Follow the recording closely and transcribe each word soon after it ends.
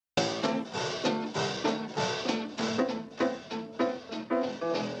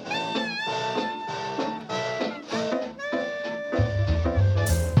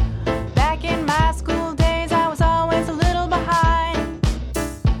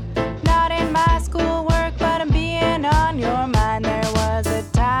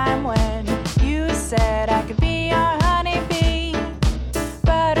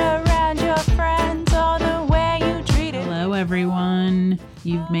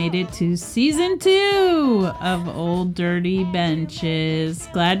made it to season 2 of Old Dirty Benches.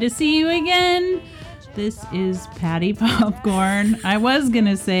 Glad to see you again. This is Patty Popcorn. I was going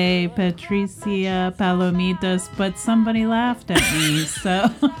to say Patricia Palomitas, but somebody laughed at me,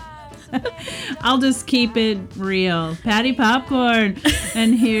 so I'll just keep it real. Patty Popcorn.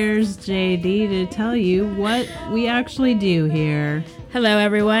 And here's JD to tell you what we actually do here. Hello,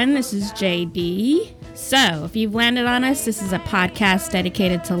 everyone. This is JD. So, if you've landed on us, this is a podcast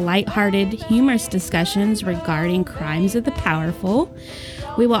dedicated to lighthearted, humorous discussions regarding crimes of the powerful.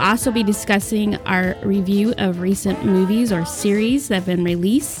 We will also be discussing our review of recent movies or series that have been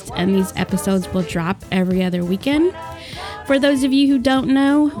released, and these episodes will drop every other weekend. For those of you who don't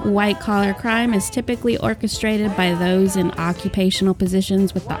know, white-collar crime is typically orchestrated by those in occupational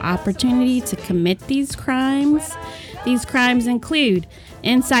positions with the opportunity to commit these crimes. These crimes include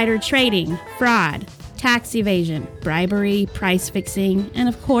insider trading, fraud, tax evasion, bribery, price fixing, and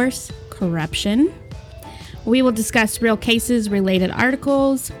of course, corruption. We will discuss real cases, related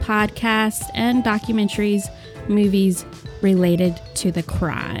articles, podcasts, and documentaries, movies related to the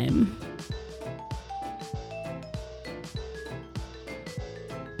crime.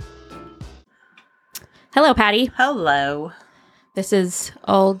 Hello, Patty. Hello. This is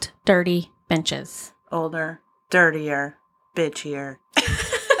Old Dirty Benches. Older, dirtier, bitchier.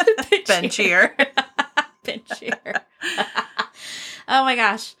 Benchier. Benchier. Oh my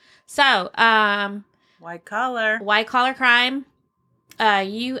gosh. So, White collar. white collar crime.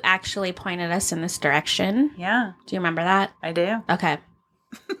 You actually pointed us in this direction. Yeah, Do you remember that? I do. Okay.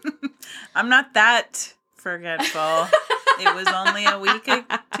 I'm not that forgetful. It was only a week or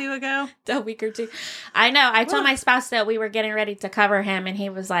two ago. A week or two. I know. I told my spouse that we were getting ready to cover him, and he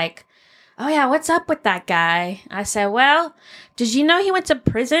was like, "Oh yeah, what's up with that guy?" I said, "Well, did you know he went to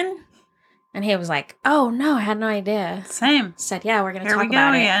prison?" And he was like, "Oh no, I had no idea." Same. I said, "Yeah, we're going to Here talk we go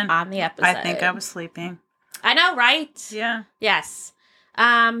about again. it on the episode." I think I was sleeping. I know, right? Yeah. Yes.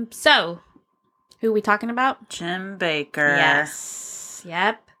 So, who are we talking about? Jim Baker. Yes.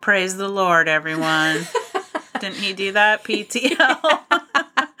 Yep. Praise the Lord, everyone. Didn't he do that? PTL?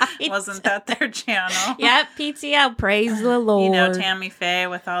 Wasn't that their channel? Yep, PTL. Praise the Lord. You know Tammy Faye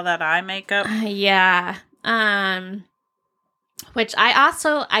with all that eye makeup? Yeah. Which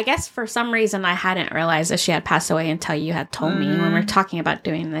I guess for some reason I hadn't realized that she had passed away until you had told me when we were talking about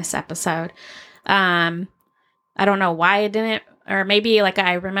doing this episode. I don't know why I didn't, or maybe like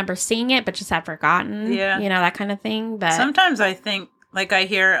I remember seeing it, but just had forgotten. Yeah. You know, that kind of thing. But Sometimes I think, like I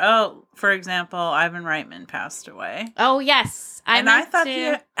hear, for example, Ivan Reitman passed away. oh, yes. I thought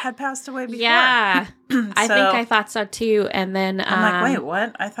he had passed away before. Yeah. So, I think I thought so too. And then I'm like, wait,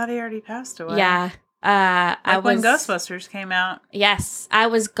 what? I thought he already passed away. Yeah. When Ghostbusters came out. Yes. I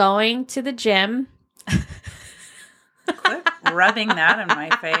was going to the gym. Quit rubbing that in my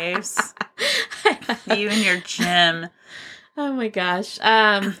face. You and your gym. Oh my gosh.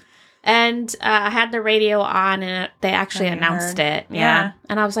 And I had the radio on, and they actually announced it. Yeah.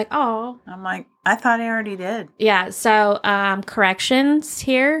 And I was like, oh. I'm like, I thought he already did. Yeah. So, corrections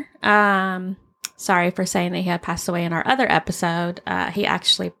here. Sorry for saying that he had passed away in our other episode. He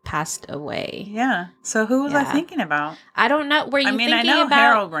actually passed away. Yeah. So who was I thinking about? I don't know. Were you thinking I know about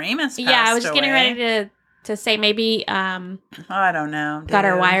Harold Ramis passed away. Yeah, I was just getting ready to say maybe I don't know. got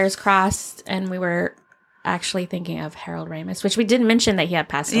our wires crossed, and we were actually thinking of Harold Ramis, which we did mention that he had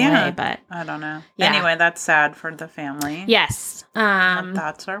passed away, but I don't know. Yeah. Anyway, that's sad for the family. yes. Our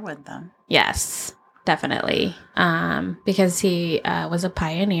thoughts are with them. Yes, definitely. Because he was a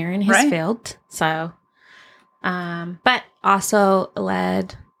pioneer in his field. So, but also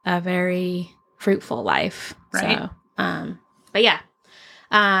led a very fruitful life. Right. So, but yeah,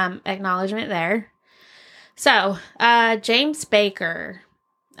 acknowledgement there. So, James Baker.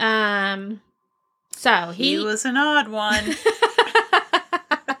 So he was an odd one.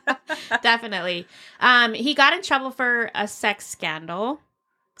 Definitely. He got in trouble for a sex scandal.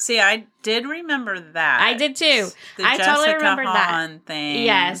 See, I did remember that. I did too. I Jessica totally remembered Hahn that thing.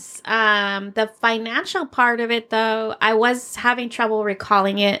 Yes. The financial part of it, though, I was having trouble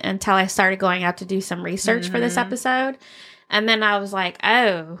recalling it until I started going out to do some research for this episode, and then I was like,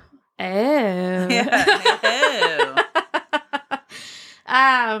 oh. Yeah.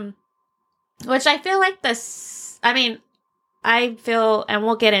 Which I feel like this. I mean, I feel, and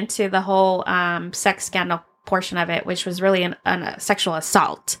we'll get into the whole sex scandal portion of it, which was really a sexual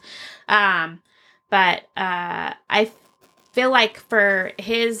assault. But I feel like for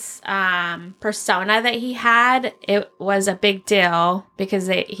his persona that he had, it was a big deal because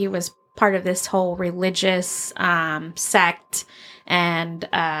he was part of this whole religious sect and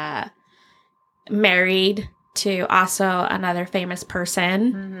married to also another famous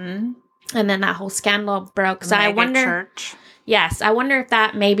person. Mm-hmm. And then that whole scandal broke. So I wonder... church. Yes, I wonder if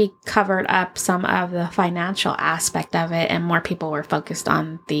that maybe covered up some of the financial aspect of it and more people were focused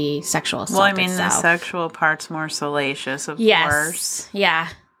on the sexual assault. Well, I mean, itself. the sexual part's more salacious, of Yes. course. Yeah.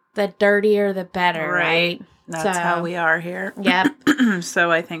 The dirtier, the better, right? That's how we are here. Yep. So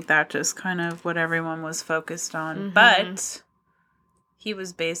I think that just kind of what everyone was focused on. Mm-hmm. But he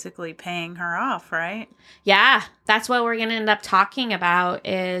was basically paying her off, right? Yeah. That's what we're going to end up talking about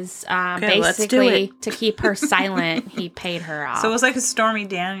is let's do basically it. to keep her silent, he paid her off. So it was like a Stormy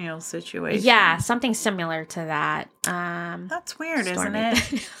Daniels situation. Yeah, something similar to that. That's weird, isn't Stormy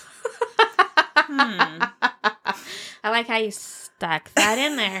it? I like how you stuck that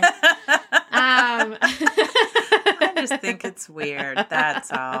in there. I just think it's weird.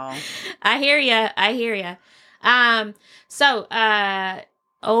 That's all. I hear you. So,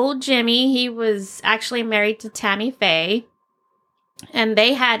 old Jimmy, he was actually married to Tammy Faye, and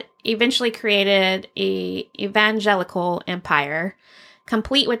they had eventually created a evangelical empire,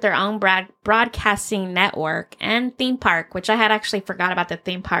 complete with their own broadcasting network and theme park, which I had actually forgot about the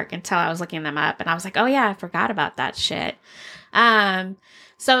theme park until I was looking them up, and I was like, oh yeah, I forgot about that shit.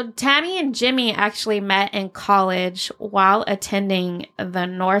 So Tammy and Jimmy actually met in college while attending the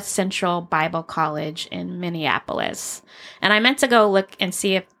North Central Bible College in Minneapolis. And I meant to go look and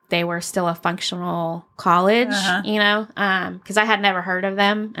see if they were still a functional college, because I had never heard of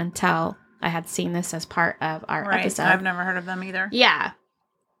them until I had seen this as part of our episode. I've never heard of them either. Yeah.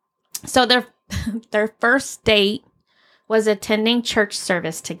 So their first date was attending church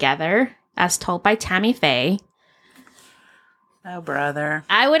service together, as told by Tammy Faye. Oh, brother.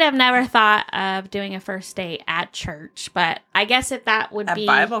 I would have never thought of doing a first date at church, but I guess if that would be...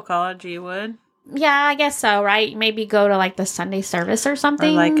 At Bible college, you would? Yeah, I guess so, right? Maybe go to, like, the Sunday service or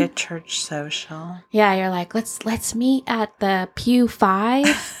something. Or, like, a church social. Yeah, you're like, let's meet at the Pew 5.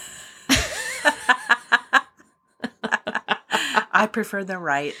 I prefer the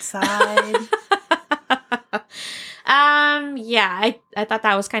right side. Yeah, I thought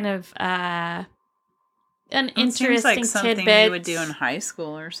that was kind of... an interesting seems like something tidbit. you would do in high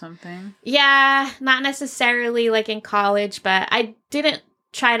school or something. Yeah, not necessarily like in college, but I didn't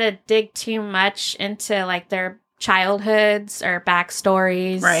try to dig too much into like their childhoods or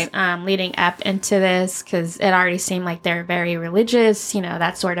backstories leading up into this, because it already seemed like they're very religious,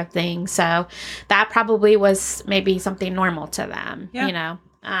 that sort of thing. So that probably was maybe something normal to them,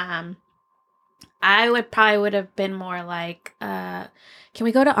 I would have been more like, can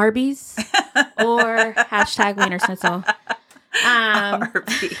we go to Arby's? Or hashtag Wiener Schnitzel.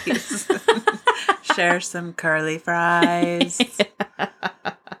 Arby's. Share some curly fries.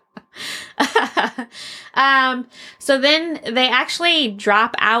 So then they actually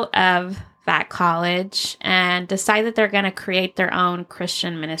drop out of that college and decide that they're going to create their own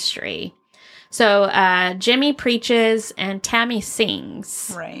Christian ministry. So Jimmy preaches and Tammy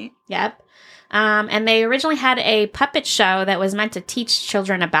sings. Right. Yep. And they originally had a puppet show that was meant to teach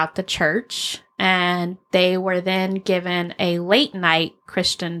children about the church. And they were then given a late night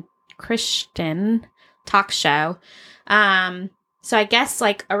Christian talk show. So I guess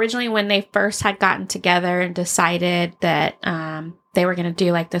like originally when they first had gotten together and decided that they were going to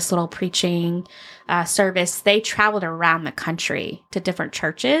do like this little preaching service, they traveled around the country to different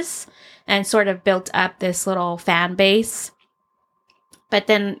churches and sort of built up this little fan base. But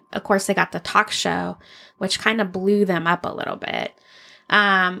then, of course, they got the talk show, which kind of blew them up a little bit.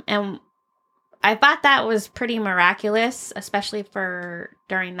 And I thought that was pretty miraculous, especially for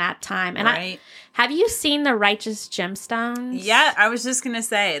during that time. And have you seen The Righteous Gemstones? Yeah, I was just going to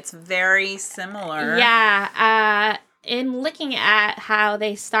say, it's very similar. Yeah. In looking at how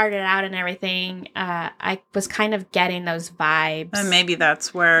they started out and everything, I was kind of getting those vibes. And maybe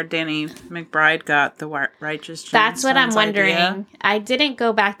that's where Danny McBride got the Righteous Gemstones. That's what I'm wondering. Idea. I didn't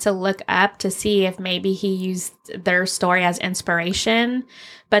go back to look up to see if maybe he used their story as inspiration,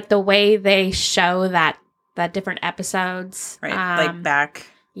 but the way they show that different episodes, like the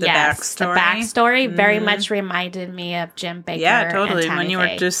backstory. very much reminded me of Jim Baker. Yeah, totally. And Tammy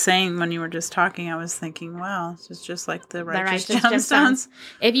When you were just talking, I was thinking, wow, this is just like the Righteous Gemstones.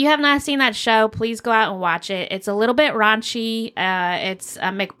 If you have not seen that show, please go out and watch it. It's a little bit raunchy. It's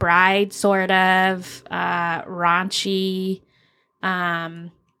a McBride sort of raunchy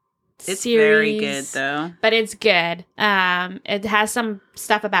It's series, very good, though. but it's good. It has some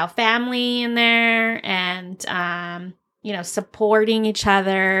stuff about family in there and supporting each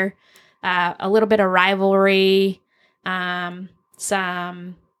other, a little bit of rivalry, some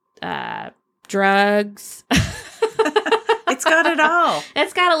drugs. It's It's got it all.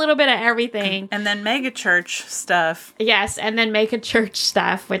 It's got a little bit of everything. And then mega church stuff. Yes, and then mega church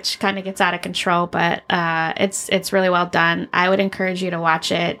stuff, which kind of gets out of control, but it's really well done. I would encourage you to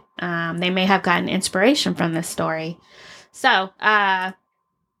watch it. They may have gotten inspiration from this story. So, I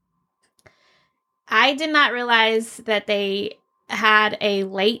did not realize that they had a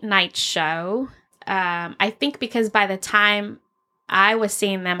late night show. I think because by the time I was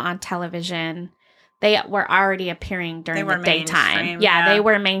seeing them on television, they were already appearing during the daytime. Yeah, they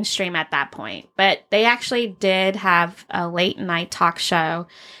were mainstream at that point. But they actually did have a late night talk show.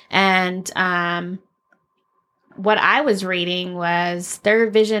 And what I was reading was their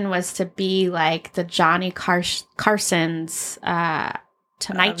vision was to be like the Johnny Carson's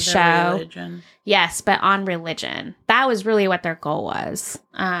Tonight Show. Religion. Yes, but on religion. That was really what their goal was.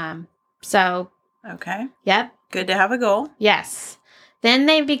 Okay. Yep. Good to have a goal. Yes. Then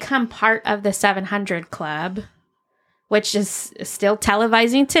they become part of the 700 Club, which is still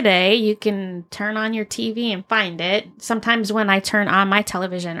televising today. You can turn on your TV and find it. Sometimes when I turn on my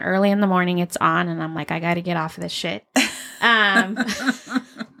television early in the morning, it's on, and I'm like, I got to get off of this shit. Is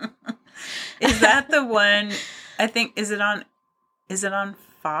that the one? I think is it on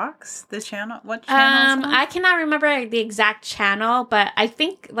Fox? The channel? What channel? Is it on? I cannot remember the exact channel, but I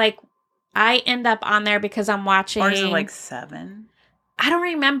think like I end up on there because I'm watching. Or is it like 7? I don't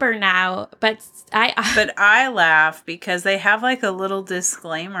remember now, but I laugh because they have like a little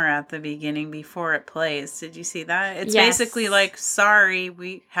disclaimer at the beginning before it plays. Did you see that? It's basically like, sorry,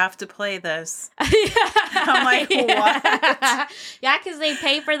 we have to play this. I'm like, what? Yeah, because they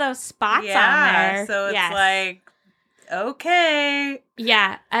pay for those spots on there. So it's like, okay.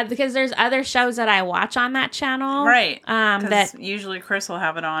 Yeah, because there's other shows that I watch on that channel. Right. That usually Chris will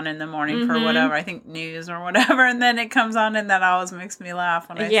have it on in the morning for whatever, I think news or whatever, and then it comes on, and that always makes me laugh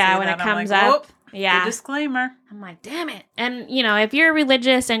when I see that. When it comes like, up. Yeah. The disclaimer. I'm like, damn it. And, if you're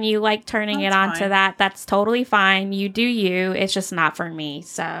religious and you like turning it on to that, that's totally fine. You do you. It's just not for me.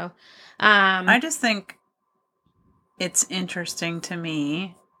 So, I just think it's interesting to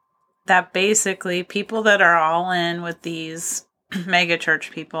me that basically people that are all in with these mega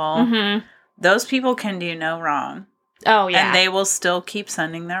church people, those people can do no wrong. Oh, yeah. And they will still keep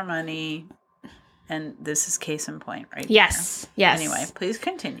sending their money. And this is case in point, right? Yes. There. Yes. Anyway, please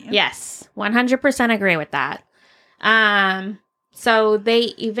continue. Yes. 100% agree with that. So they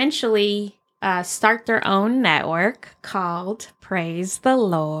eventually start their own network called Praise the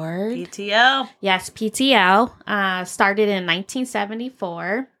Lord. PTL. Yes, PTL. Started in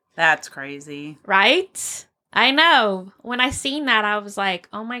 1974. That's crazy. Right? I know. When I seen that, I was like,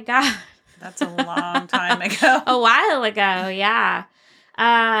 oh my God. That's a long time ago. A while ago, yeah.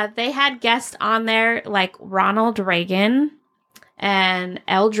 They had guests on there like Ronald Reagan and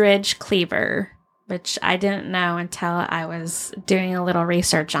Eldridge Cleaver, which I didn't know until I was doing a little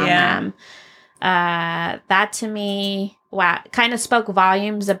research on them. That to me, kind of spoke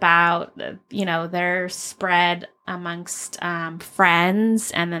volumes about, their spread amongst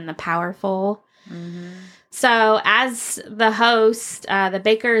friends and then the powerful. Mm-hmm. So as the host, the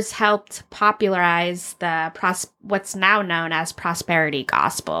Bakkers helped popularize what's now known as prosperity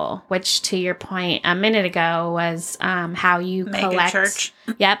gospel, which to your point a minute ago was how you collect. Church.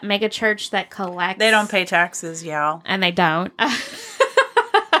 Yep, mega church that collects. They don't pay taxes, y'all. And they don't.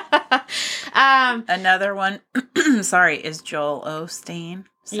 Another one, is Joel Osteen.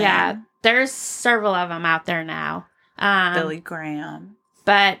 Yeah, there's several of them out there now. Billy Graham.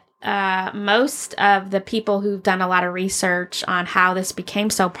 But most of the people who've done a lot of research on how this became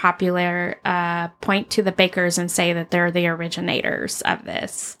so popular point to the Bakkers and say that they're the originators of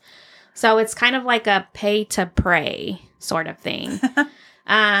this. So it's kind of like a pay to pray sort of thing.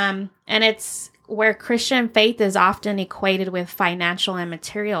 And it's where Christian faith is often equated with financial and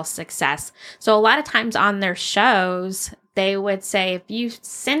material success. So a lot of times on their shows, they would say, if you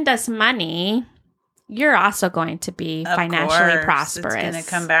send us money, you're also going to be financially prosperous. It's going to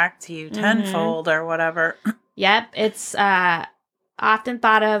come back to you tenfold or whatever. Yep. It's often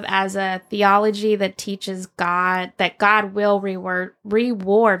thought of as a theology that teaches that God will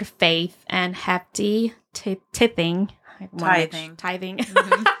reward faith and hefty tithing.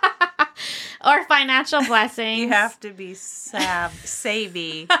 Mm-hmm. Or financial blessings. You have to be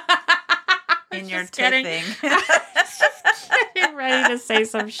savvy in your tithing. I'm ready to say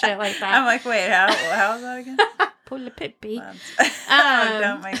some shit like that. I'm like, wait, how is that again? Pull the pippi.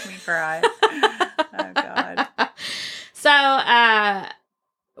 Don't make me cry. Oh, God. So,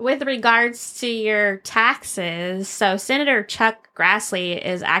 with regards to your taxes, so Senator Chuck Grassley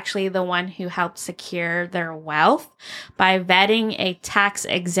is actually the one who helped secure their wealth by vetting a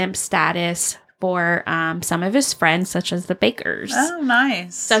tax-exempt status for some of his friends, such as the Bakers. Oh,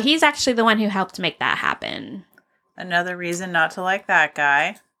 nice. So he's actually the one who helped make that happen. Another reason not to like that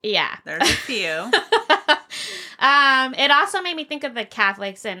guy. Yeah. There's a few. It also made me think of the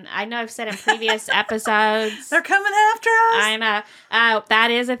Catholics, and I know I've said in previous episodes. They're coming after us. I know.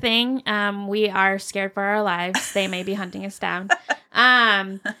 That is a thing. We are scared for our lives. They may be hunting us down.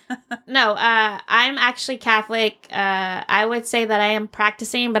 No, I'm actually Catholic. I would say that I am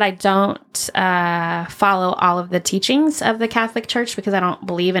practicing, but I don't follow all of the teachings of the Catholic Church because I don't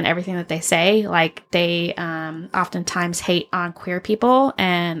believe in everything that they say. Like, they oftentimes hate on queer people,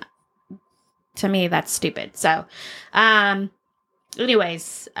 and to me, that's stupid. So,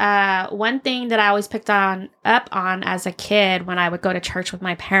 anyways, one thing that I always picked up on as a kid when I would go to church with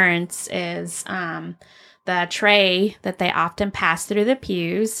my parents is the tray that they often pass through the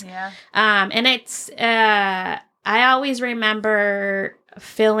pews. Yeah. And it's, I always remember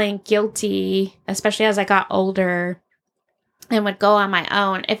feeling guilty, especially as I got older and would go on my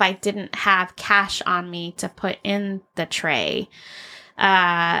own if I didn't have cash on me to put in the tray.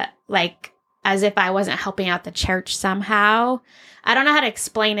 Like, as if I wasn't helping out the church somehow. I don't know how to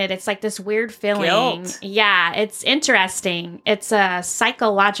explain it. It's like this weird feeling. Guilt. Yeah, it's interesting. It's a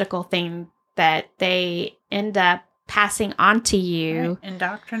psychological thing that they end up passing on to you. Right.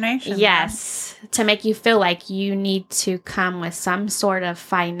 Indoctrination. Yes, to make you feel like you need to come with some sort of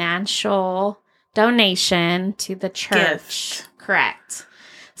financial donation to the church. Gift. Correct.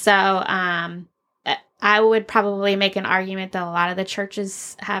 So, I would probably make an argument that a lot of the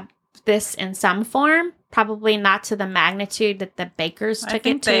churches have this in some form, probably not to the magnitude that the Bakers took it to. I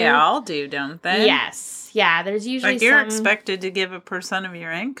think they all do, don't they? Yes. Yeah, there's usually like, you're expected to give 1% of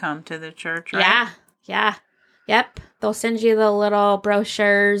your income to the church, right? Yeah. Yeah. Yep. They'll send you the little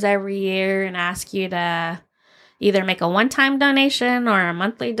brochures every year and ask you to either make a one-time donation or a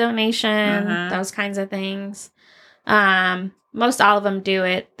monthly donation, those kinds of things. Most all of them do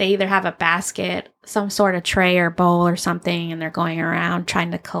it. They either have a basket, some sort of tray or bowl or something, and they're going around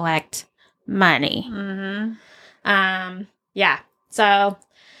trying to collect money. Yeah. So,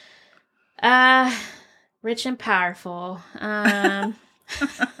 rich and powerful.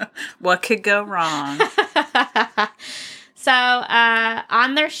 What could go wrong? So,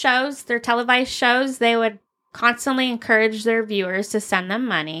 on their shows, their televised shows, they would constantly encourage their viewers to send them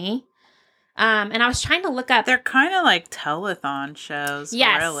money. And I was trying to look up. They're kind of like telethon shows,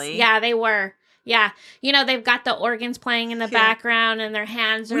 yes, really. Yeah, they were. Yeah. You know, they've got the organs playing in the background and their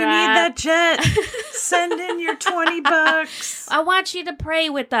hands are We up. need that jet. Send in your $20. I want you to pray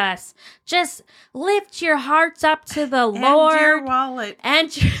with us. Just lift your hearts up to the Lord. And your wallet.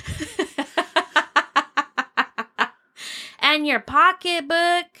 And your, and your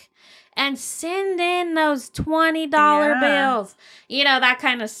pocketbook. And send in those $20 bills. You know, that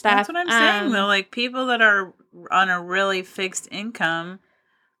kind of stuff. That's what I'm saying, though. Like, people that are on a really fixed income,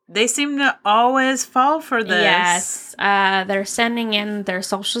 they seem to always fall for this. Yes. They're sending in their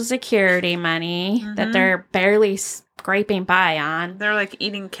Social Security money that they're barely scraping by on. They're, like,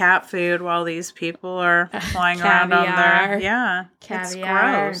 eating cat food while these people are flying around on their... Yeah.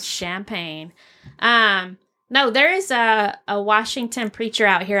 Caviar and champagne. No, there is a Washington preacher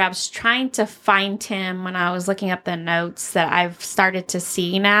out here. I was trying to find him when I was looking up the notes that I've started to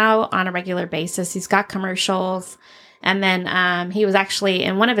see now on a regular basis. He's got commercials. And then he was actually,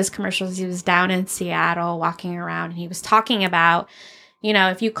 in one of his commercials, he was down in Seattle walking around. And he was talking about, you know,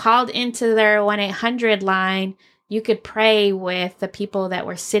 if you called into their 1-800 line, you could pray with the people that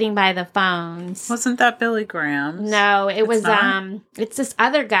were sitting by the phones. Wasn't that Billy Graham? No, it's not? It's this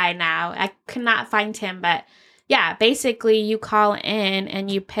other guy now. I could not find him, but yeah, basically you call in and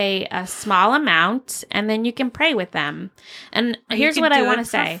you pay a small amount and then you can pray with them. And here's what I want to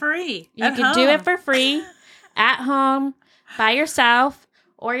say. Free. You can do it for free at home by yourself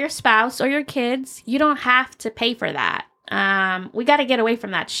or your spouse or your kids. You don't have to pay for that. We got to get away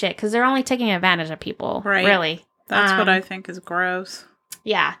from that shit because they're only taking advantage of people. Right. Really. That's what I think is gross.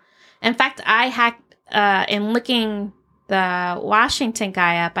 Yeah. In fact, I hacked, in looking the Washington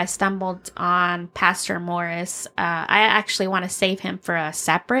guy up, I stumbled on Pastor Morris. I actually want to save him for a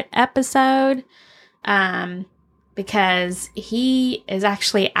separate episode because he is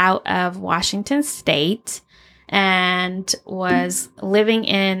actually out of Washington State and was living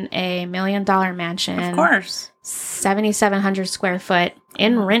in a $1 million mansion. Of course. 7,700 square foot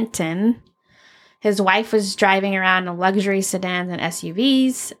in Renton. His wife was driving around in luxury sedans and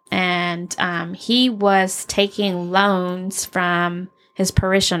SUVs, and he was taking loans from his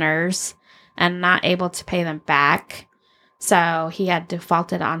parishioners and not able to pay them back. So he had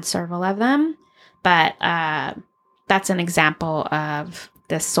defaulted on several of them. But that's an example of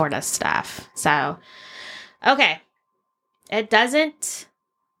this sort of stuff. So, okay. It doesn't,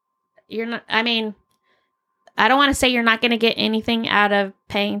 you're not, I mean, I don't want to say you're not going to get anything out of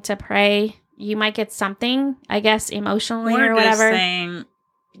paying to pray. You might get something, I guess, emotionally or whatever. We're just saying,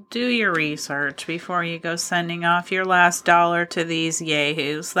 do your research before you go sending off your last dollar to these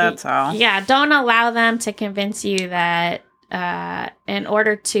yahoos. That's all. Yeah, don't allow them to convince you that in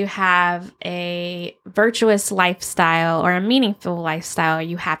order to have a virtuous lifestyle or a meaningful lifestyle,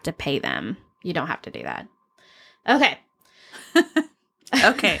 you have to pay them. You don't have to do that. Okay.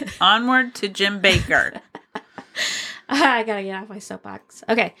 Okay, onward to Jim Bakker. I gotta get off my soapbox.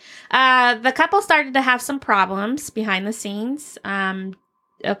 Okay. The couple started to have some problems behind the scenes.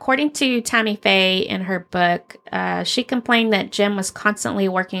 According to Tammy Faye in her book, she complained that Jim was constantly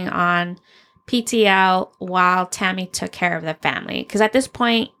working on PTL while Tammy took care of the family. Because at this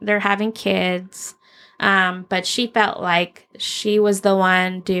point, they're having kids. But she felt like she was the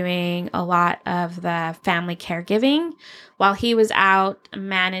one doing a lot of the family caregiving while he was out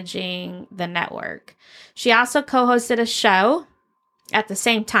managing the network. She also co-hosted a show at the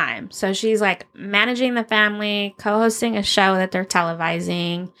same time. So she's like managing the family, co-hosting a show that they're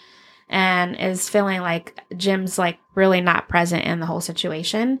televising, and is feeling like Jim's like really not present in the whole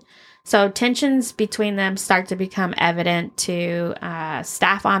situation. So tensions between them start to become evident to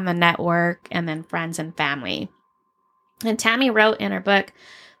staff on the network and then friends and family. And Tammy wrote in her book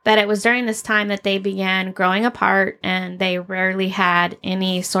that it was during this time that they began growing apart and they rarely had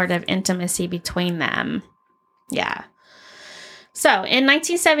any sort of intimacy between them. Yeah. So in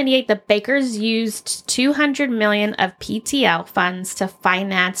 1978, the Bakkers used $200 million of PTL funds to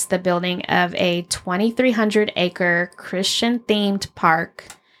finance the building of a 2,300-acre Christian-themed park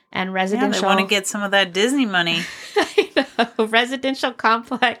and residential. Yeah, they want to get some of that Disney money. I know, residential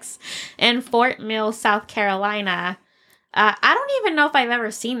complex in Fort Mill, South Carolina. I don't even know if I've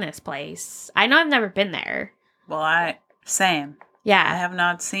ever seen this place. I know I've never been there. Well, same. Yeah. I have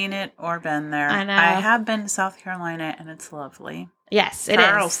not seen it or been there. I know. I have been to South Carolina, and it's lovely. Yes, it is.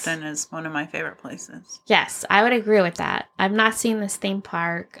 Charleston is one of my favorite places. Yes, I would agree with that. I've not seen this theme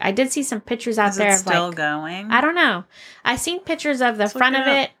park. I did see some pictures out there. Is it still going? I don't know. I seen pictures of the front of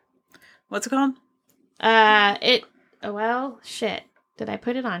it. What's it called? Well, shit. Did I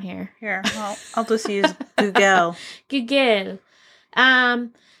put it on here? Here, I'll just use Google. Google.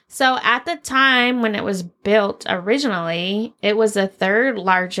 So at the time when it was built originally, it was the third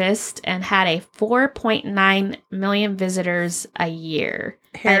largest and had a 4.9 million visitors a year.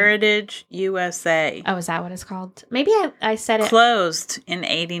 Heritage USA. Oh, is that what it's called? Maybe I said it. Closed in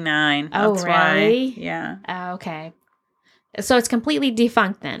 89. Oh, That's really? Why. Yeah. Oh, okay. So it's completely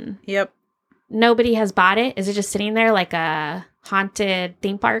defunct then? Yep. Nobody has bought it? Is it just sitting there like a haunted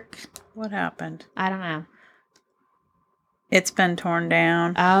theme park? What happened? I don't know. It's been torn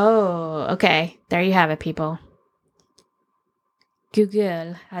down. Oh, okay. There you have it, people.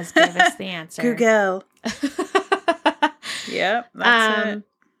 Google has given us the answer. Google. Yep, that's it.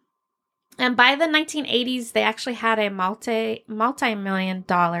 And by the 1980s, they actually had a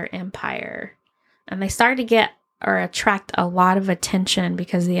multi-million-dollar empire. And they started to get or attract a lot of attention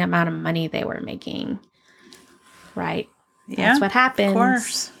because of the amount of money they were making. Right? Yeah, that's what happens. Of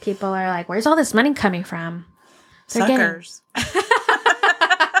course. People are like, where's all this money coming from? Suckers.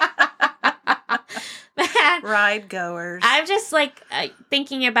 Ride goers. I'm just like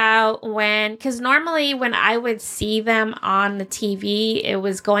thinking about because normally when I would see them on the TV, it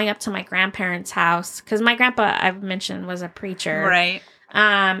was going up to my grandparents' house because my grandpa, I've mentioned, was a preacher. Right.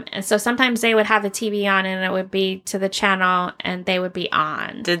 And so sometimes they would have the TV on and it would be to the channel and they would be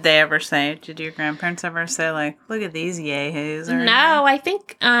on. Did your grandparents ever say, like, look at these yahoos? Or no, I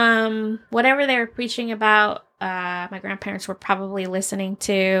think whatever they were preaching about, my grandparents were probably listening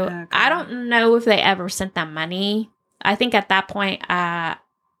to. Okay. I don't know if they ever sent them money. I think at that point, I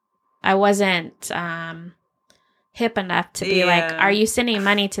wasn't hip enough to be like, are you sending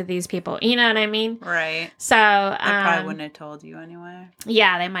money to these people? You know what I mean? Right. So they probably wouldn't have told you anyway.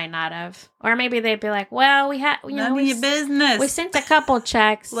 Yeah, they might not have. Or maybe they'd be like, well, we had, none of your business. We sent a couple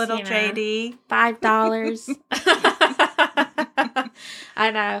checks. Little JD. $5.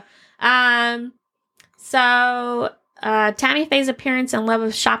 I know. So Tammy Faye's appearance and love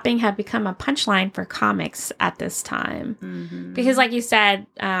of shopping have become a punchline for comics at this time. Mm-hmm. Because like you said,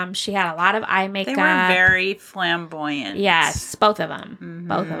 she had a lot of eye makeup. They were very flamboyant. Yes, both of them. Mm-hmm.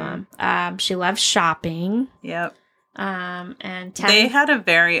 Both of them. She loved shopping. Yep. And Tammy, they had a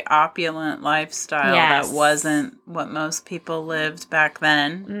very opulent lifestyle that wasn't what most people lived back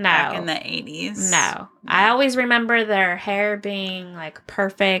then. No. Back in the 80s. No. I always remember their hair being like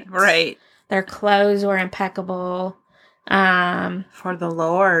perfect. Right. Their clothes were impeccable. For the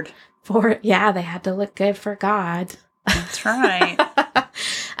Lord. They had to look good for God. That's right.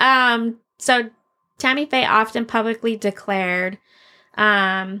 So Tammy Faye often publicly declared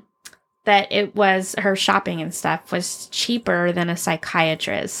that it was her shopping and stuff was cheaper than a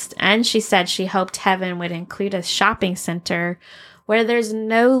psychiatrist. And she said she hoped heaven would include a shopping center where there's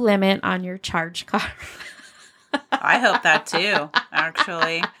no limit on your charge card. I hope that too,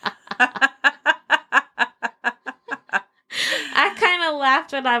 actually. I kind of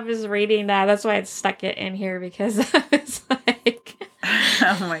laughed when I was reading that. That's why I stuck it in here, because I was like,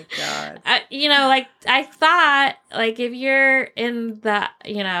 oh my God. I thought, like, if you're in the,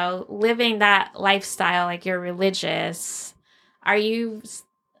 living that lifestyle, like you're religious, is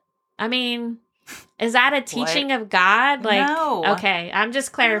that a teaching of God? Like, no. Okay, I'm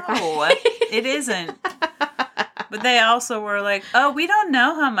just clarifying. No, it isn't. But they also were like, oh, we don't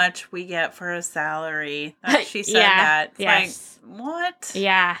know how much we get for a salary. She said that. It's yes. like, what?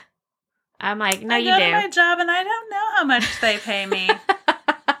 Yeah. I'm like, no, I you go do. to my job and I don't know how much they pay me.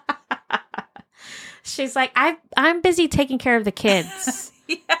 She's like, I'm busy taking care of the kids.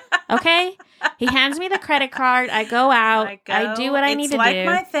 Yeah. Okay? He hands me the credit card. I go out. I do what I need to do. It's like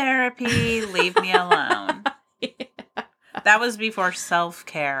my therapy. Leave me alone. Yeah. That was before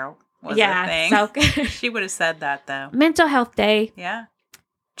self-care was a thing. Self-care. She would have said that, though. Mental health day. Yeah.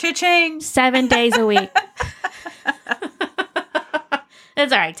 Cha-ching. 7 days a week.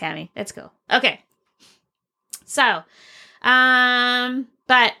 It's all right, Tammy. It's cool. Okay. So,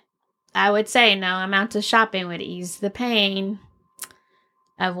 but I would say no amount of shopping would ease the pain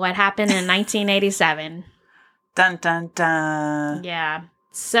of what happened in 1987. Dun, dun, dun. Yeah.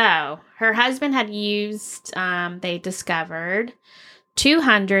 So, her husband had used, they discovered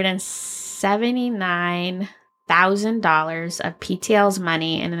 $279,000 of PTL's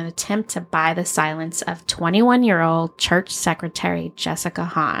money in an attempt to buy the silence of 21-year-old church secretary Jessica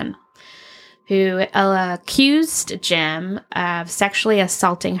Hahn, who accused Jim of sexually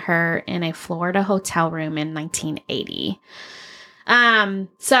assaulting her in a Florida hotel room in 1980.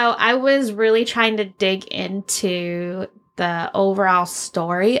 So I was really trying to dig into the overall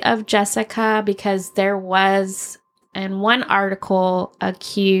story of Jessica, because there was, in one article,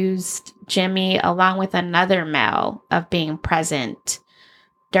 accused Jimmy along with another male of being present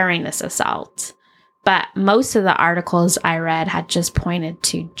during this assault. But most of the articles I read had just pointed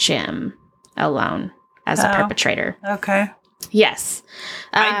to Jim alone as a perpetrator. Okay. Yes.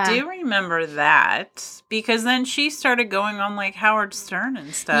 I do remember that, because then she started going on like Howard Stern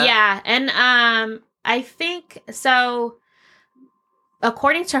and stuff. Yeah. And I think, so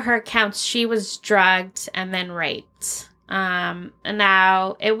according to her accounts, she was drugged and then raped. And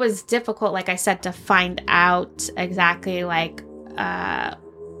now it was difficult, like I said, to find out exactly like,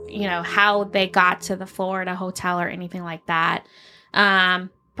 how they got to the Florida hotel or anything like that.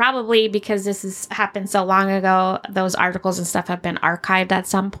 Probably because this has happened so long ago, those articles and stuff have been archived at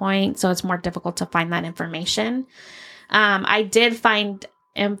some point, so it's more difficult to find that information. I did find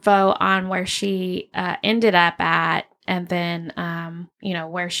info on where she ended up at, and then,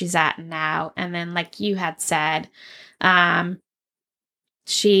 where she's at now. And then, like you had said,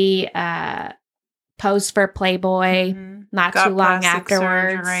 she posed for Playboy not too long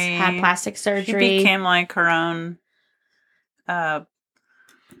afterwards, had plastic surgery. She became like her own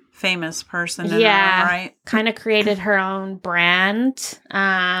famous person in her own right. Kind of created her own brand,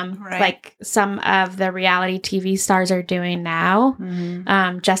 like some of the reality TV stars are doing now.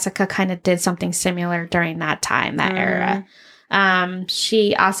 Jessica kind of did something similar during that time, that era.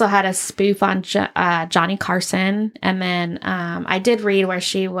 She also had a spoof on Johnny Carson, and then I did read where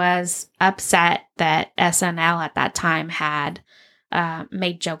she was upset that SNL at that time had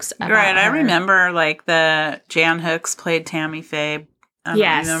made jokes about her. I remember like the Jan Hooks played Tammy Faye. I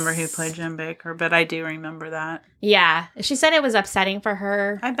don't remember who played Jim Baker, but I do remember that. Yeah. She said it was upsetting for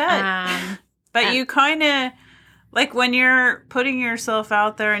her. I bet. But you kind of, like when you're putting yourself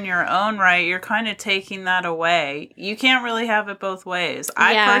out there in your own right, you're kind of taking that away. You can't really have it both ways.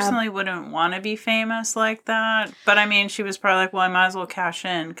 I personally wouldn't want to be famous like that. But I mean, she was probably like, well, I might as well cash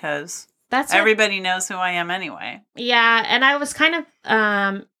in because everybody knows who I am anyway. Yeah. And I was kind of...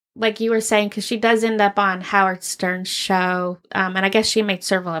 like you were saying, because she does end up on Howard Stern's show, and I guess she made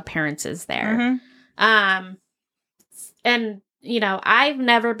several appearances there. And, I've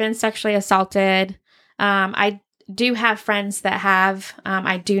never been sexually assaulted. I do have friends that have.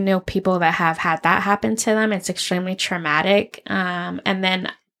 I do know people that have had that happen to them. It's extremely traumatic. And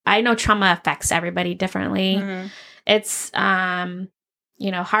then I know trauma affects everybody differently. It's, hard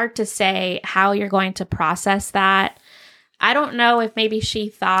to say how you're going to process that. I don't know if maybe she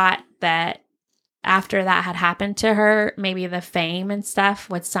thought that after that had happened to her, maybe the fame and stuff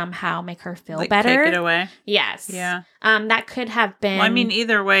would somehow make her feel better. Take it away. Yes. Yeah. That could have been. Well, I mean,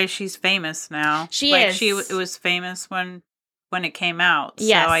 either way, she's famous now. She is. It was famous when it came out.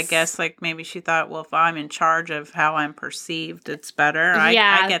 Yes. So I guess maybe she thought, well, if I'm in charge of how I'm perceived, it's better.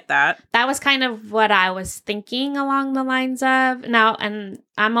 Yeah. I get that. That was kind of what I was thinking along the lines of. Now, and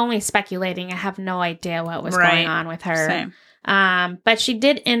I'm only speculating. I have no idea what was going on with her. Same. But she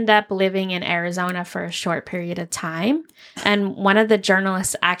did end up living in Arizona for a short period of time. And one of the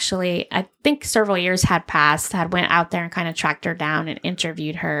journalists actually, I think several years had passed, had went out there and kind of tracked her down and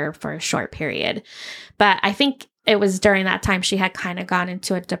interviewed her for a short period. But I think it was during that time she had kind of gone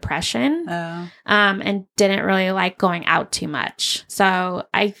into a depression and didn't really like going out too much. So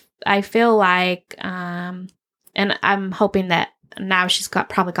I feel like, and I'm hoping that now she's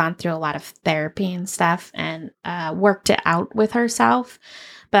probably gone through a lot of therapy and stuff and worked it out with herself.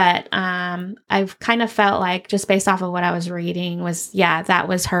 But I've kind of felt like, just based off of what I was reading, that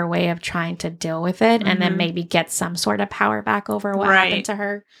was her way of trying to deal with it and then maybe get some sort of power back over what happened to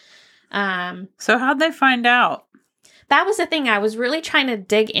her. So how'd they find out? That was the thing. I was really trying to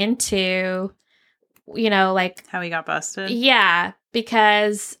dig into, how he got busted. Yeah,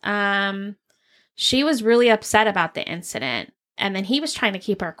 because she was really upset about the incident. And then he was trying to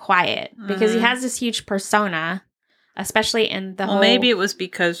keep her quiet because he has this huge persona, especially in the whole... maybe it was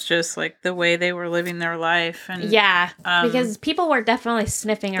because just the way they were living their life. And because people were definitely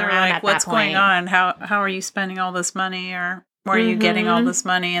sniffing around at that point. What's going on? How are you spending all this money? Or where are you getting all this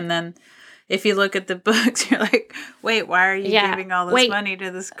money? And then if you look at the books, you're like, wait, why are you giving all this money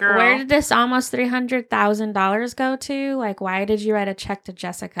to this girl? Where did this almost $300,000 go to? Why did you write a check to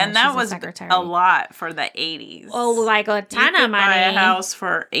Jessica? And that was a lot for the 80s. Oh, a ton of money. Buy a house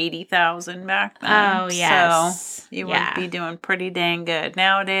for $80,000 back then. Oh, yes. So you would be doing pretty dang good.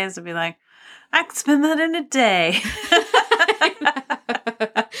 Nowadays, it'd be like, I could spend that in a day.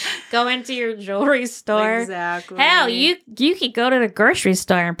 Go into your jewelry store. Exactly. Hell, you could go to the grocery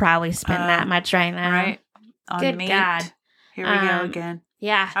store and probably spend that much right now. Right. Good meat. God. Here we go again.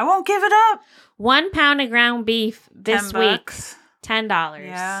 Yeah. I won't give it up. 1 pound of ground beef this week. $10.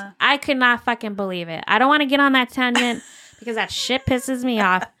 Yeah. I could not fucking believe it. I don't want to get on that tangent because that shit pisses me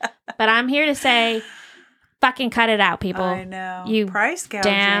off. But I'm here to say, fucking cut it out, people. I know. You price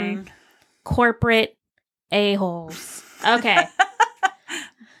gouging. Damn corporate a-holes. Okay.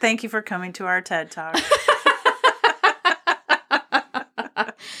 Thank you for coming to our TED Talk.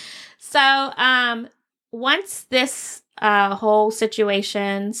 So, once this whole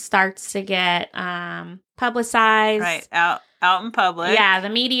situation starts to get publicized, right, out in public, the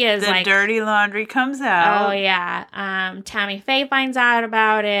media is the dirty laundry comes out. Oh yeah, Tammy Faye finds out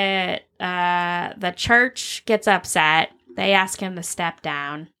about it. The church gets upset. They ask him to step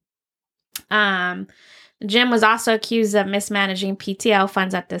down. Jim was also accused of mismanaging PTL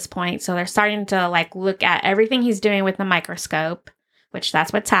funds at this point. So they're starting to look at everything he's doing with the microscope, which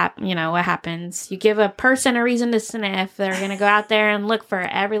that's what happens. You give a person a reason to sniff. They're going to go out there and look for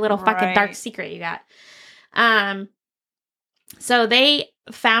every little fucking dark secret you got. So they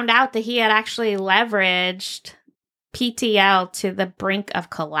found out that he had actually leveraged PTL to the brink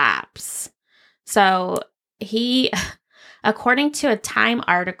of collapse. So according to a Time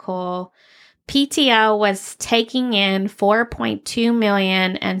article, PTL was taking in $4.2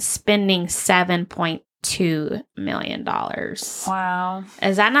 million and spending $7.2 million. Wow.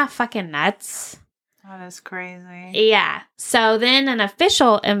 Is that not fucking nuts? That is crazy. Yeah. So then an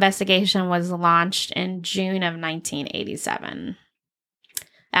official investigation was launched in June of 1987.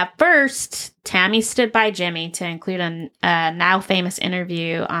 At first, Tammy stood by Jimmy to include a now famous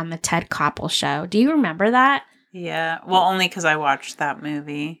interview on the Ted Koppel show. Do you remember that? Yeah. Well, only because I watched that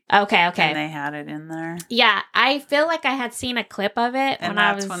movie. Okay. And they had it in there. Yeah. I feel like I had seen a clip of it. And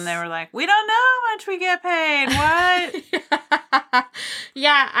that's when they were like, we don't know how much we get paid. What?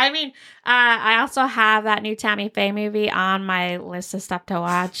 Yeah. I mean, I also have that new Tammy Faye movie on my list of stuff to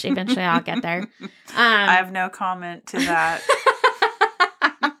watch. Eventually I'll get there. I have no comment to that.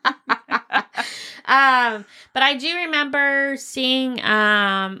 But I do remember seeing,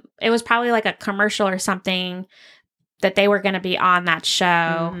 it was probably a commercial or something that they were going to be on that show.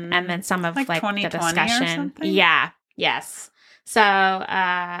 Mm-hmm. And then some of the discussion. Yeah. Yes. So,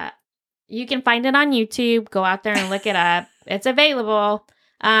 you can find it on YouTube. Go out there and look it up. It's available.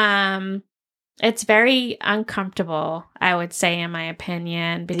 It's very uncomfortable, I would say, in my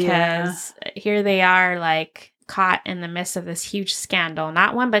opinion, because here they are caught in the midst of this huge scandal,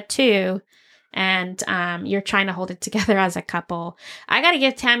 not one, but two. And you're trying to hold it together as a couple. I got to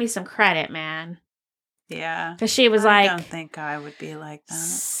give Tammy some credit, man. Yeah. Because she was I like, don't think I would be like that.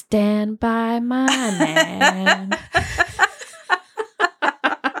 stand by my man.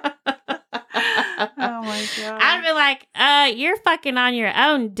 Oh my God. I'd be like, you're fucking on your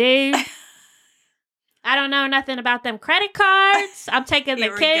own, dude. I don't know nothing about them credit cards. I'm taking the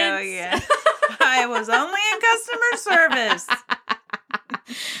Here we kids. go again. I was only in customer service.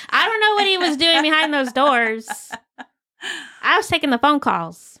 I don't know what he was doing behind those doors. I was taking the phone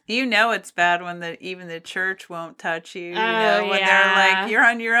calls. You know it's bad when even the church won't touch you. You Oh, know, when they're like, you're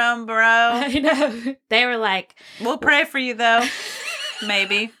on your own, bro. I know. They were like, We'll pray for you, though.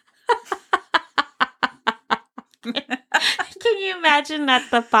 Maybe. can you imagine that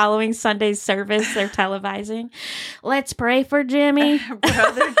the following Sunday's service they're televising? Let's pray for Jimmy.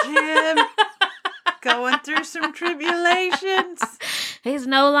 Brother Jim. Going through some tribulations. He's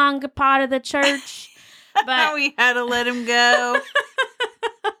no longer part of the church. But we had to let him go.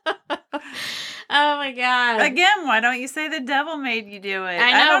 Oh my God. Again, why don't you say the devil made you do it?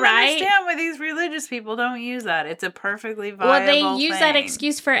 I know, don't right? understand why these religious people don't use that. It's a perfectly viable Well, they use that thing.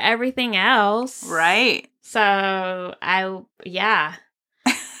 excuse for everything else. Right. So, I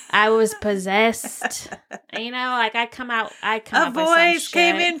was possessed. You know, like I come up A with some voice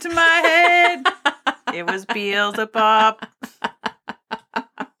came shit. into my head. It was Beelzebub.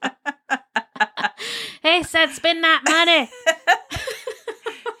 Hey, said spend that money.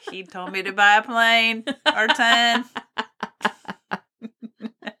 He told me to buy a plane or 10.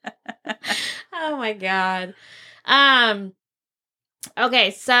 Oh my God.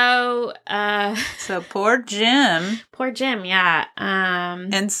 Okay, so So poor Jim poor Jim, yeah.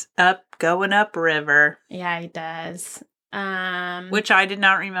 ends up going up river, Yeah, he does. which I did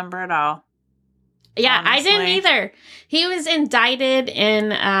not remember at all. Yeah, honestly. I didn't either. He was indicted in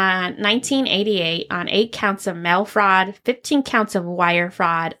 1988 on 8 counts of mail fraud, 15 counts of wire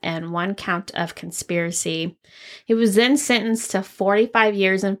fraud, and 1 count of conspiracy. He was then sentenced to 45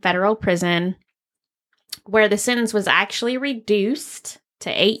 years in federal prison, where the sentence was actually reduced to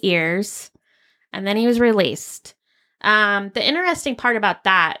 8 years, and then he was released. The interesting part about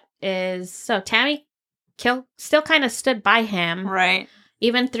that is, so Tammy still kind of stood by him. Right.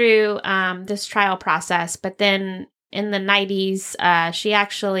 Even through this trial process. But then in the 90s,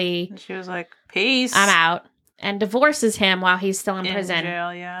 she was like, peace. I'm out, and divorces him while he's still in prison.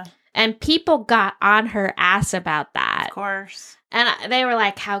 Jail, yeah. And people got on her ass about that. Of course. And they were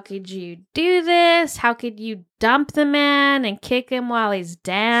like, how could you do this? How could you dump the man and kick him while he's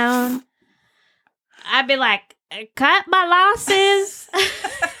down? I'd be like, cut my losses.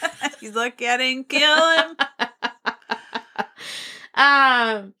 He's like, I didn't kill him.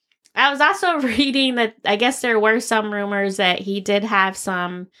 I was also reading that I guess there were some rumors that he did have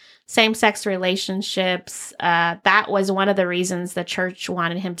some same-sex relationships. That was one of the reasons the church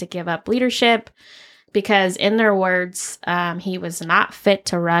wanted him to give up leadership, because in their words, he was not fit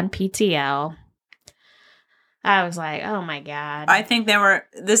to run PTL. I was like, oh my God. I think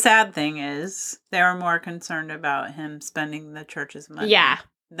the sad thing is, they were more concerned about him spending the church's money. Yeah.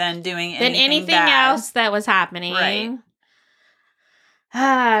 Than doing anything bad. else that was happening. Right.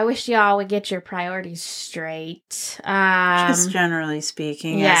 I wish y'all would get your priorities straight. Just generally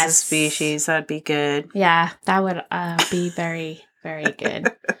speaking, yes. as a species, that'd be good. Yeah, that would be very, very good.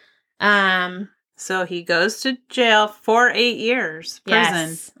 So he goes to jail for 8 years.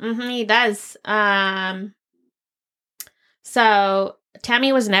 Prison. Yes. He does. So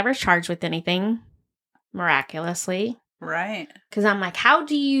Tammy was never charged with anything, miraculously. Right. Because I'm like, how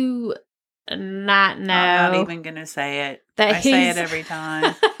do you not know? I'm not even going to say it. I say it every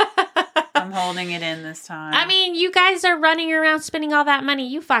time. I'm holding it in this time. I mean, you guys are running around spending all that money.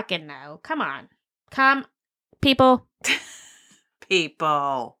 You fucking know. Come on. People.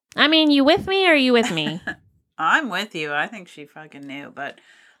 People. I mean, you with me or are you with me? I'm with you. I think she fucking knew, but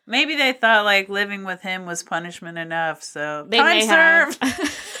maybe they thought like living with him was punishment enough. So they time served.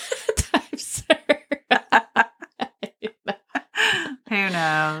 Time served. Who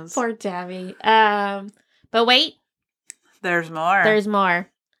knows? Poor Tammy. But wait. There's more. There's more.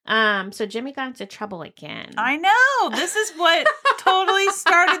 So Jimmy got into trouble again. I know. This is what totally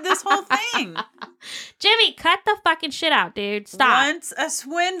started this whole thing. Jimmy, cut the fucking shit out, dude. Stop. Once a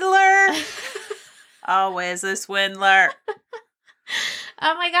swindler, always a swindler.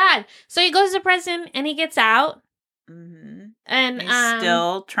 Oh my God. So he goes to prison and he gets out. Mm-hmm. And he's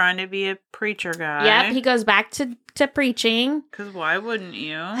still trying to be a preacher guy. Yep, he goes back to preaching. Because why wouldn't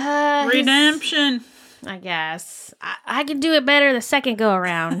you? Redemption. I guess. I can do it better the second go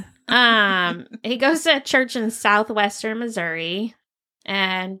around. He goes to a church in southwestern Missouri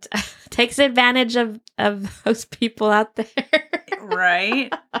and takes advantage of those people out there.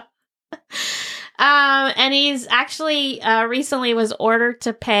 Right. And he's actually recently was ordered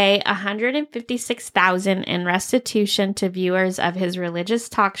to pay $156,000 in restitution to viewers of his religious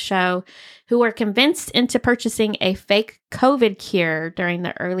talk show who were convinced into purchasing a fake COVID cure during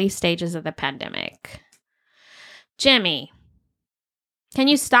the early stages of the pandemic. Jimmy, can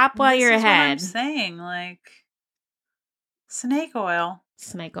you stop while you're ahead? This is what I'm saying, like snake oil.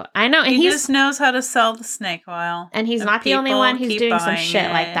 Snake oil. I know, and he just knows how to sell the snake oil. And he's not the only one who's doing some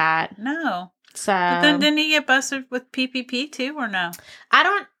shit like that. No. So, but then didn't he get busted with PPP too, or no?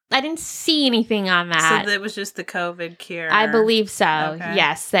 I didn't see anything on that. So that was just the COVID cure. I believe so. Okay.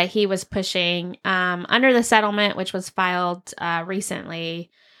 Yes, that he was pushing under the settlement, which was filed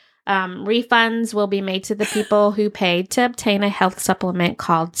recently. Refunds will be made to the people who paid to obtain a health supplement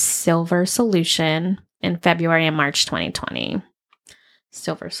called Silver Solution in February and March 2020.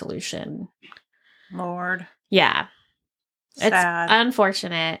 Silver Solution. Lord. Yeah. Sad. It's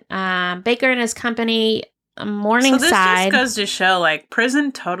unfortunate. Baker and his company, Morningside. So this just goes to show, like,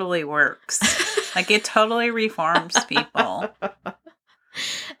 prison totally works. Like, it totally reforms people.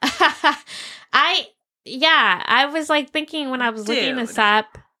 I was, like, thinking when I was looking this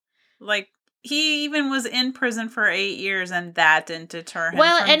up. Like, he even was in prison for 8 years, and that didn't deter him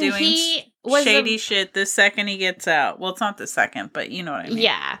from doing shady shit the second he gets out. Well, it's not the second, but you know what I mean.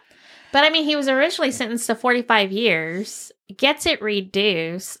 Yeah. But, I mean, he was originally sentenced to 45 years, gets it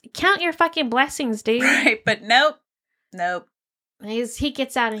reduced. Count your fucking blessings, dude. Right, but nope. He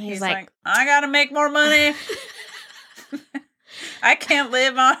gets out and he's like, I gotta make more money. I can't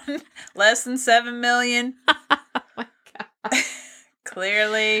live on less than $7 million. Oh, my God.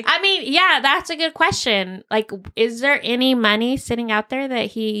 Clearly. I mean, yeah, that's a good question. Like, is there any money sitting out there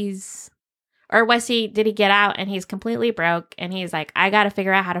that or did he get out and he's completely broke and he's like, I got to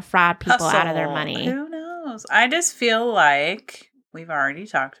figure out how to fraud people out of their money? Who knows? I just feel like we've already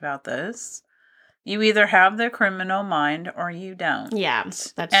talked about this. You either have the criminal mind or you don't. Yeah,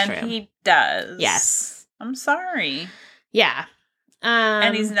 that's true. And he does. Yes. I'm sorry. Yeah.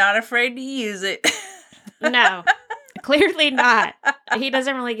 And he's not afraid to use it. No, clearly not. He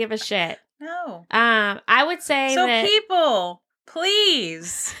doesn't really give a shit. No. I would say that people,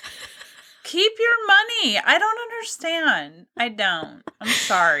 please. Keep your money. I don't understand. I don't. I'm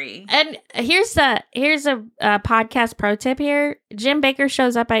sorry. And here's a podcast pro tip here. Jim Baker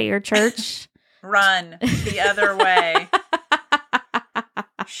shows up at your church. Run the other way.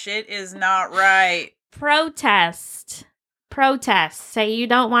 Shit is not right. Protest. Say you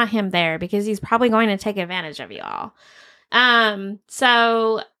don't want him there because he's probably going to take advantage of you all.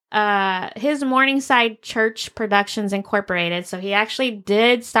 So his Morningside Church Productions Incorporated, so he actually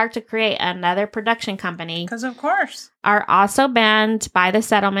did start to create another production company. Because of course. Are also banned by the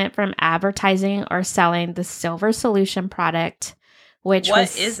settlement from advertising or selling the Silver Solution product, which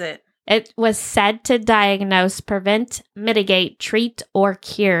What is it? It was said to diagnose, prevent, mitigate, treat, or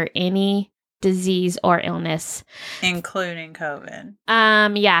cure any disease or illness. Including COVID.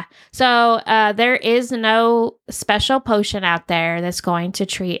 Yeah. So there is no special potion out there that's going to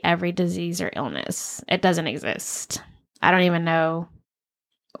treat every disease or illness. It doesn't exist. I don't even know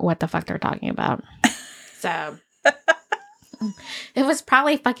what the fuck they're talking about. So it was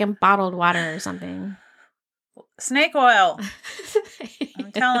probably fucking bottled water or something. Snake oil.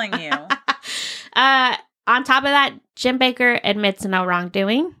 I'm telling you. On top of that, Jim Baker admits no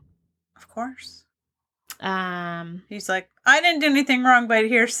wrongdoing. Of course. He's like, I didn't do anything wrong, but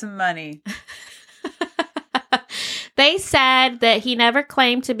here's some money. They said that he never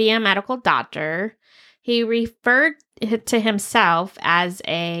claimed to be a medical doctor. He referred to himself as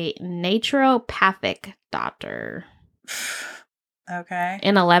a naturopathic doctor. Okay.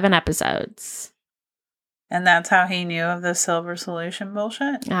 In 11 episodes. And that's how he knew of the Silver Solution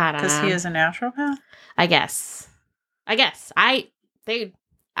bullshit? I don't know. Because he is a naturopath? I guess.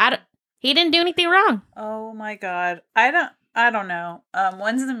 He didn't do anything wrong. Oh my God. I don't know.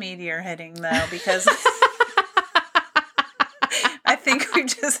 When's the meteor hitting though? Because I think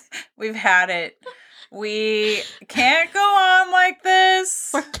we've had it. We can't go on like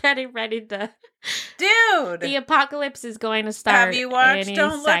this. We're getting ready to. Dude. The apocalypse is going to start. Have you watched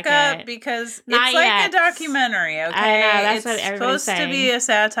Don't Look Up? Because it's like a documentary, okay? I know, that's what everybody's saying. It's supposed to be a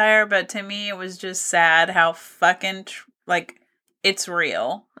satire, but to me it was just sad how fucking, it's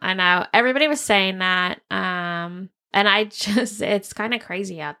real. I know. Everybody was saying that. And it's kind of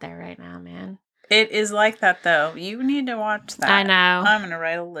crazy out there right now, man. It is like that, though. You need to watch that. I know. I'm going to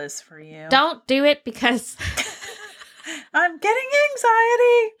write a list for you. Don't do it because... I'm getting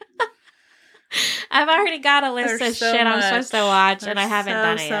anxiety. I've already got a list of shit I'm supposed to watch, and I haven't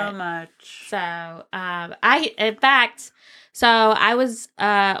done it yet. So much. So, in fact, So I was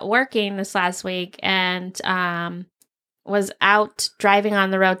working this last week and was out driving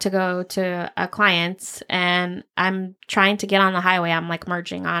on the road to go to a client's, and I'm trying to get on the highway. I'm like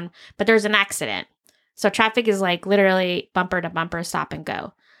merging on, but there's an accident. So traffic is like literally bumper to bumper, stop and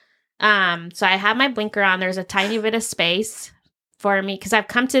go. So I have my blinker on. There's a tiny bit of space for me because I've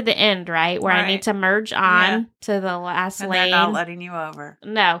come to the end, right? Where I need to merge on to the last lane. They're not letting you over.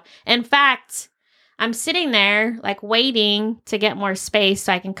 No. In fact, I'm sitting there like waiting to get more space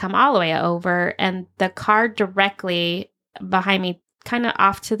so I can come all the way over. And the car directly behind me, kind of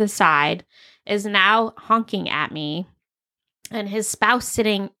off to the side, is now honking at me. And his spouse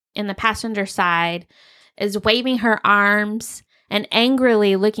sitting in the passenger side is waving her arms and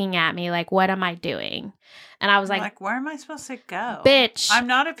angrily looking at me like, what am I doing? And I was like, where am I supposed to go? Bitch. I'm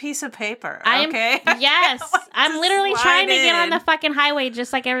not a piece of paper, okay? Yes. I'm literally trying to get on the fucking highway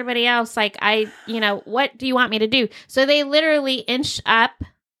just like everybody else. Like, what do you want me to do? So they literally inched up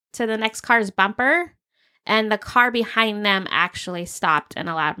to the next car's bumper, and the car behind them actually stopped and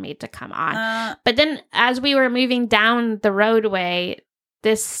allowed me to come on. But then as we were moving down the roadway,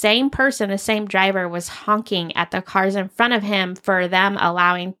 this same person, the same driver, was honking at the cars in front of him for them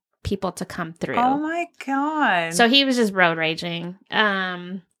allowing people to come through. Oh my God. So he was just road raging.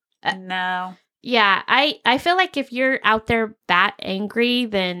 No. Yeah, I feel like if you're out there that angry,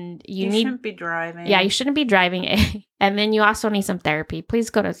 then you shouldn't be driving. Yeah, you shouldn't be driving. And then you also need some therapy. Please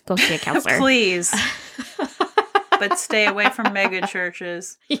go see a counselor. Please. But stay away from mega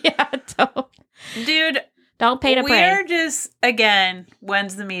churches. Yeah, don't. Dude, don't pay to pray. We're just, again,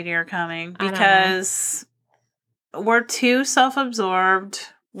 when's the meteor coming? Because we're too self-absorbed.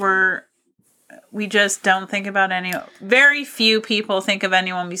 We just don't think about very few people think of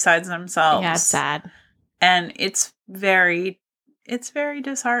anyone besides themselves. Yeah, it's sad. And it's very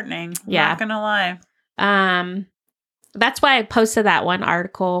disheartening. I'm not gonna lie. That's why I posted that one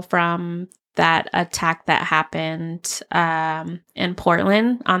article from that attack that happened in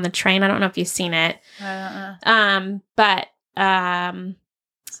Portland on the train. I don't know if you've seen it. But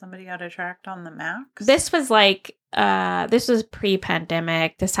somebody got attacked on the Max. This was like this was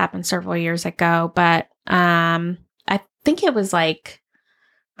pre-pandemic. This happened several years ago, but I think it was like,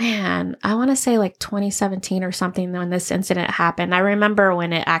 man, I want to say like 2017 or something when this incident happened. I remember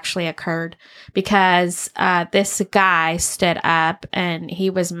when it actually occurred because this guy stood up and he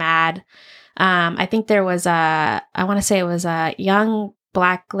was mad. I think there was I want to say it was a young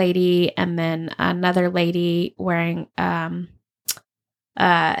Black lady and then another lady wearing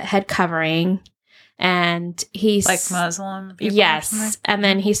head covering, and he's like Muslim people. Yes, and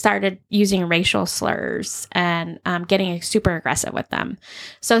then he started using racial slurs and getting super aggressive with them.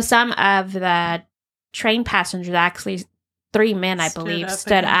 So some of the train passengers, actually 3 men, I believe,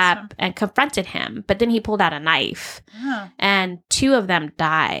 stood up and confronted him. But then he pulled out a knife, and 2 of them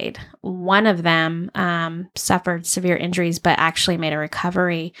died. One of them suffered severe injuries, but actually made a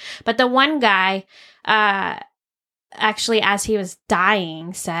recovery. But the one guy, actually, as he was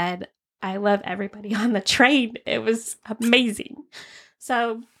dying, said, "I love everybody on the train." It was amazing.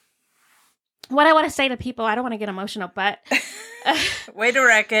 So what I want to say to people, I don't want to get emotional, but way to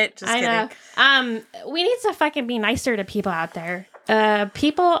wreck it. Just kidding. Know. We need to fucking be nicer to people out there.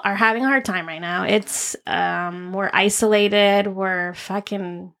 People are having a hard time right now. It's we're isolated. We're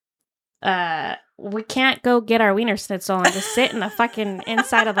fucking we can't go get our wiener schnitzel and just sit in the fucking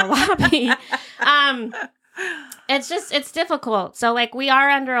inside of the lobby. It's difficult. So like we are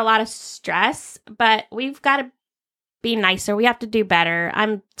under a lot of stress, but we've got to be nicer. We have to do better.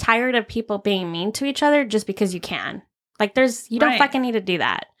 I'm tired of people being mean to each other just because you can. Like you don't fucking need to do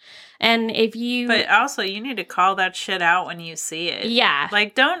that. And if you... But also, you need to call that shit out when you see it. Yeah.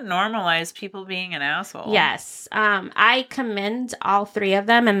 Like, don't normalize people being an asshole. Yes. I commend all 3 of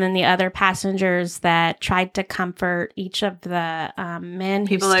them and then the other passengers that tried to comfort each of the men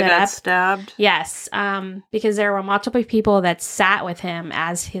who stood up. People that got stabbed? Yes. Because there were multiple people that sat with him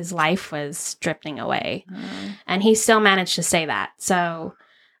as his life was drifting away. And he still managed to say that. So...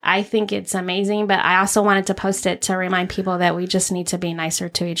 I think it's amazing, but I also wanted to post it to remind people that we just need to be nicer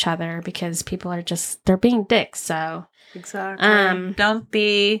to each other because people are they're being dicks. So exactly. Don't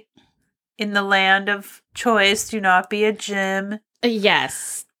be in the land of choice. Do not be a Jim.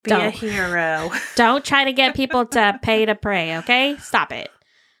 Yes. Be a hero. Don't try to get people to pay to pray. Okay. Stop it.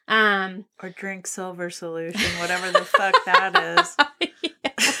 Or drink Silver Solution, whatever the fuck that is.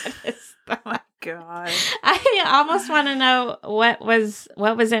 Oh my God. I almost want to know what was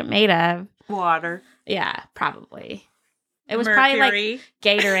it made of? Water. Yeah, probably. It was Mercury. Probably like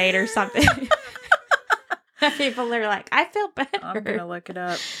Gatorade or something. People are like, I feel better. I'm gonna look it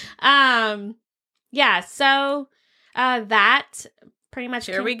up. Yeah, so That pretty much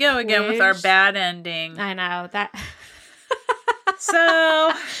Here we go again with our bad ending. I know that.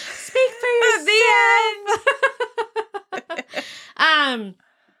 So speak for yourself.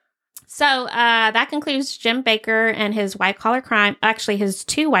 So that concludes Jim Bakker and his white collar crime. Actually, his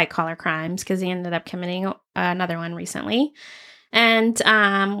 2 white collar crimes, because he ended up committing another one recently. And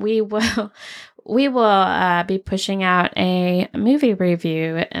we will be pushing out a movie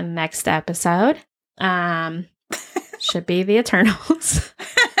review in next episode. Should be The Eternals.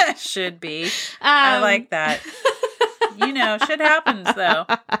 Should be. I like that. Shit happens though.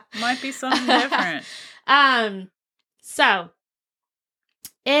 Might be something different. So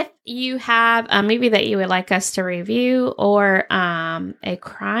if you have a movie that you would like us to review, or a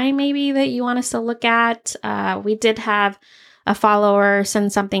crime maybe that you want us to look at, we did have a follower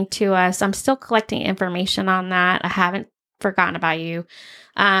send something to us. I'm still collecting information on that. I haven't forgotten about you.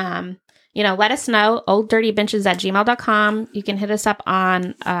 Let us know, olddirtybenches@gmail.com. You can hit us up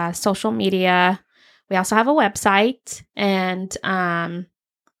on social media. We also have a website, and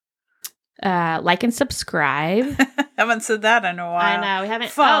like and subscribe. Haven't said that in a while. I know, we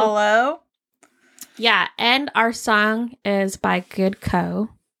haven't. Follow. Yeah, and our song is by Good Co.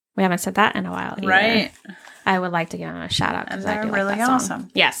 We haven't said that in a while either. Right. I would like to give them a shout out because I do really like that song. awesome.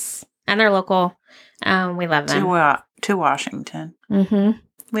 Yes, and they're local. We love them. To Washington. Mm-hmm.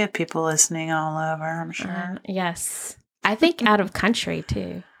 We have people listening all over, I'm sure. Yes. I think out of country,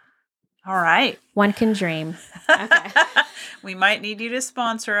 too. All right. One can dream. Okay. We might need you to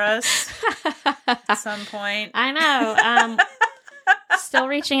sponsor us at some point. I know. Still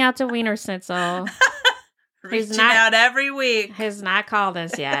reaching out to Wiener Schnitzel. Reaching out every week. Has not called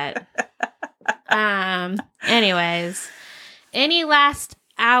us yet. Anyways. Any last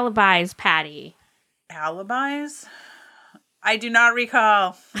alibis, Patty? Alibis? I do not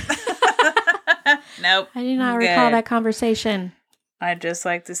recall. Nope. I do not recall that conversation. I'd just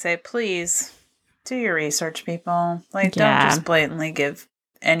like to say, please do your research, people. Don't just blatantly give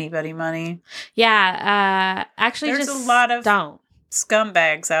anybody money. Yeah. Actually, there's just a lot of don't.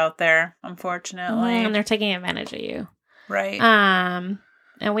 Scumbags out there, unfortunately. And they're taking advantage of you. Right. And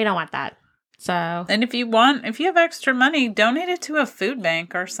we don't want that. So. And if you have extra money, donate it to a food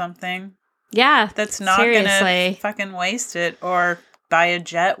bank or something. Yeah. That's not going to fucking waste it or buy a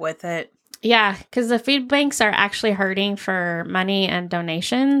jet with it. Yeah, because the food banks are actually hurting for money and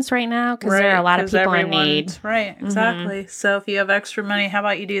donations right now because there are a lot of people in need. Right, exactly. Mm-hmm. So if you have extra money, how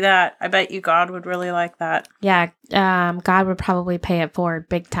about you do that? I bet you God would really like that. Yeah, God would probably pay it forward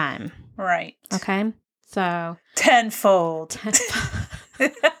big time. Right. Okay, so. Tenfold.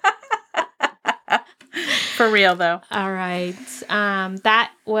 For real, though. All right.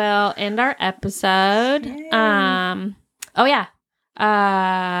 That will end our episode. Yay. Oh, yeah.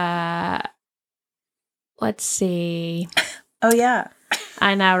 Let's see. Oh, yeah.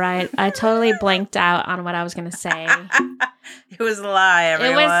 I know, right? I totally blanked out on what I was going to say. It was a lie,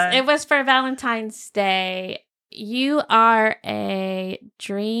 everyone. It was for Valentine's Day. You are a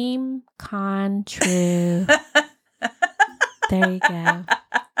dream come true. There you go.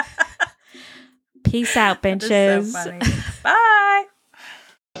 Peace out, benches. So funny. Bye.